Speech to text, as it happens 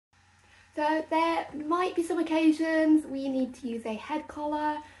So there might be some occasions we need to use a head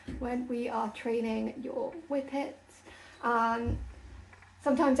collar when we are training your whippets.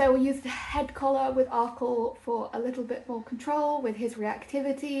 Sometimes I will use the head collar with Arkle for a little bit more control with his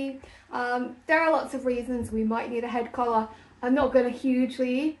reactivity. There are lots of reasons we might need a head collar. I'm not going to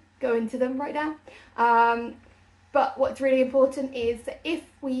hugely go into them right now. But what's really important is that if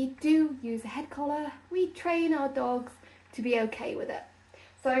we do use a head collar, we train our dogs to be okay with it.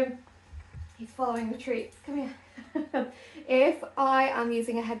 So he's following the treats. Come here. If I am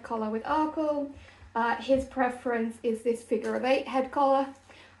using a head collar with Arkle, his preference is this figure of 8 head collar,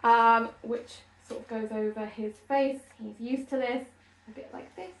 which sort of goes over his face. He's used to this, a bit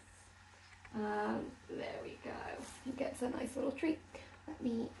like this. There we go. He gets a nice little treat. Let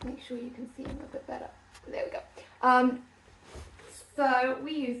me make sure you can see him a bit better. There we go. So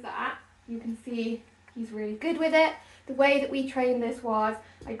we use that. You can see he's really good with it. The way that we trained this was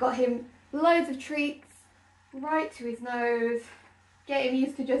I got him loads of treats right to his nose, get him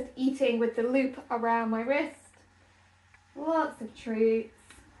used to just eating with the loop around my wrist. Lots of treats.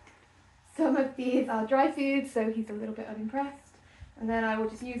 Some of these are dry food, so he's a little bit unimpressed. And then I will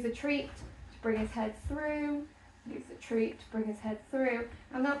just use the treat to bring his head through. Use the treat to bring his head through.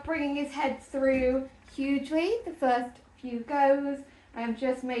 I'm not bringing his head through hugely the first few goes. I'm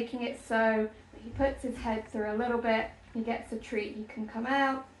just making it so that he puts his head through a little bit, he gets a treat, he can come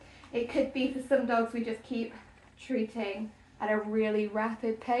out. It could be for some dogs we just keep treating at a really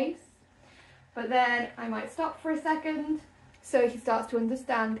rapid pace. But then I might stop for a second so he starts to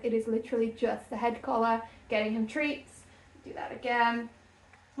understand it is literally just the head collar getting him treats. Do that again.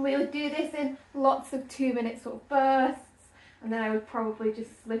 We would do this in lots of 2-minute sort of bursts, and then I would probably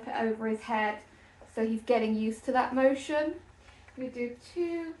just slip it over his head so he's getting used to that motion. We would do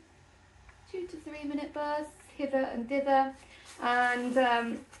 2 to 3 minute bursts, hither and thither,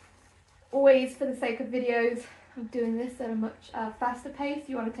 and always for the sake of videos, I'm doing this at a much faster pace.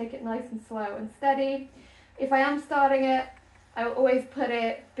 You want to take it nice and slow and steady. If I am starting it, I will always put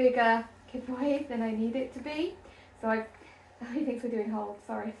it bigger, kid boy, than I need it to be. So he thinks we're doing holds,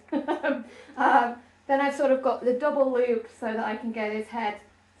 sorry. Then I've sort of got the double loop so that I can get his head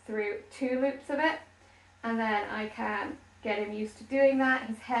through 2 loops of it. And then I can get him used to doing that.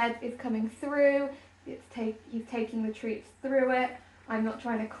 His head is coming through. He's taking the treats through it. I'm not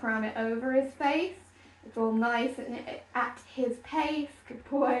trying to cram it over his face. It's all nice and at his pace, good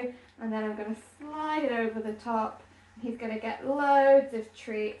boy. And then I'm going to slide it over the top. He's going to get loads of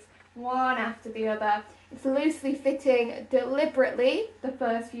treats, one after the other. It's loosely fitting deliberately the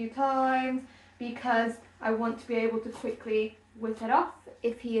first few times because I want to be able to quickly whip it off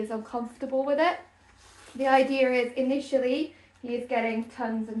if he is uncomfortable with it. The idea is initially he is getting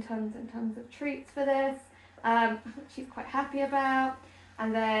tons and tons and tons of treats for this, which he's quite happy about.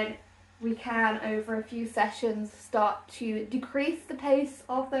 And then we can, over a few sessions, start to decrease the pace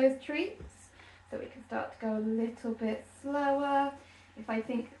of those treats. So we can start to go a little bit slower. If I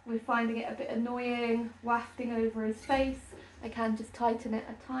think we're finding it a bit annoying, wafting over his face, I can just tighten it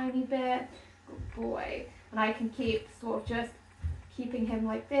a tiny bit. Good boy. And I can keep sort of just keeping him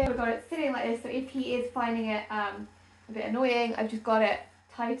like this. We've got it sitting like this, so if he is finding it a bit annoying, I've just got it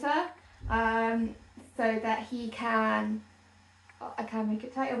tighter so that he can, I can make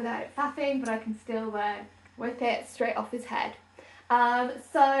it tighter without it faffing, but I can still then whip it straight off his head.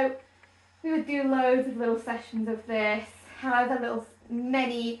 So we would do loads of little sessions of this, however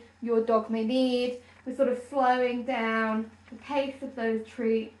many your dog may need. We're sort of slowing down the pace of those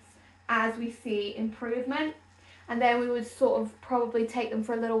treats as we see improvement. And then we would sort of probably take them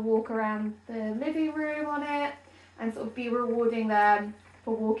for a little walk around the living room on it and sort of be rewarding them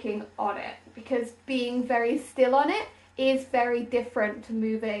for walking on it, because being very still on it is very different to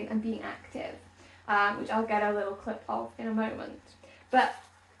moving and being active, which I'll get a little clip of in a moment. But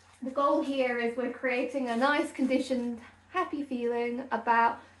the goal here is we're creating a nice conditioned, happy feeling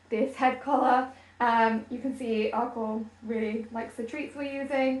about this head collar. You can see Arkle really likes the treats we're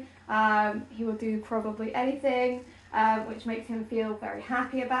using. He will do probably anything, which makes him feel very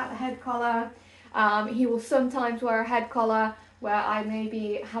happy about the head collar. He will sometimes wear a head collar where I may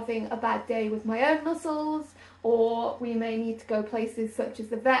be having a bad day with my own muscles, or we may need to go places such as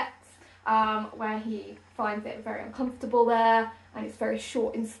the vets, where he finds it very uncomfortable there and it's very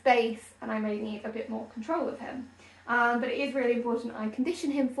short in space and I may need a bit more control of him. But it is really important I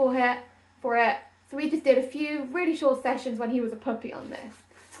condition him for it. So we just did a few really short sessions when he was a puppy on this.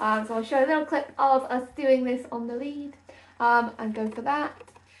 So I'll show a little clip of us doing this on the lead and go for that.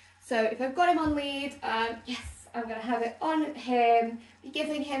 So if I've got him on lead, yes, I'm going to have it on him, be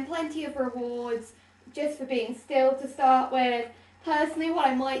giving him plenty of rewards just for being still to start with. Personally, what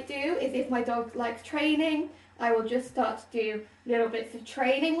I might do is if my dog likes training, I will just start to do little bits of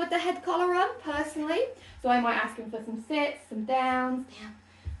training with the head collar on, personally. So I might ask him for some sits, some downs, down,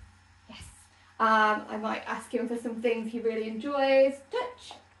 yes. I might ask him for some things he really enjoys,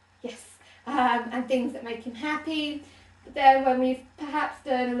 touch, yes, and things that make him happy. But then when we've perhaps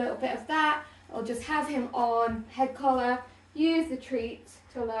done a little bit of that, I'll just have him on head collar, use the treat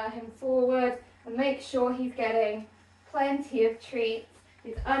to lure him forward and make sure he's getting plenty of treats.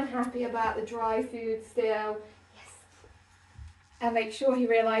 He's unhappy about the dry food still, yes. And make sure he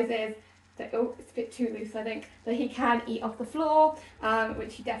realises that, oh, it's a bit too loose, I think, that he can eat off the floor,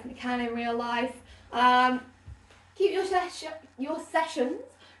 which he definitely can in real life. Keep your sessions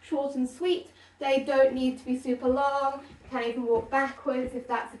short and sweet. They don't need to be super long. You can even walk backwards if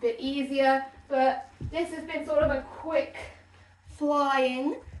that's a bit easier. But this has been sort of a quick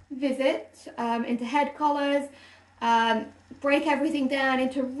flying visit into head collars. Break everything down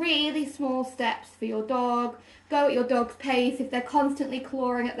into really small steps for your dog. Go at your dog's pace. If they're constantly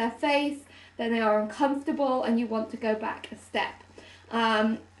clawing at their face, then they are uncomfortable and you want to go back a step.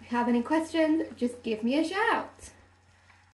 If you have any questions, just give me a shout.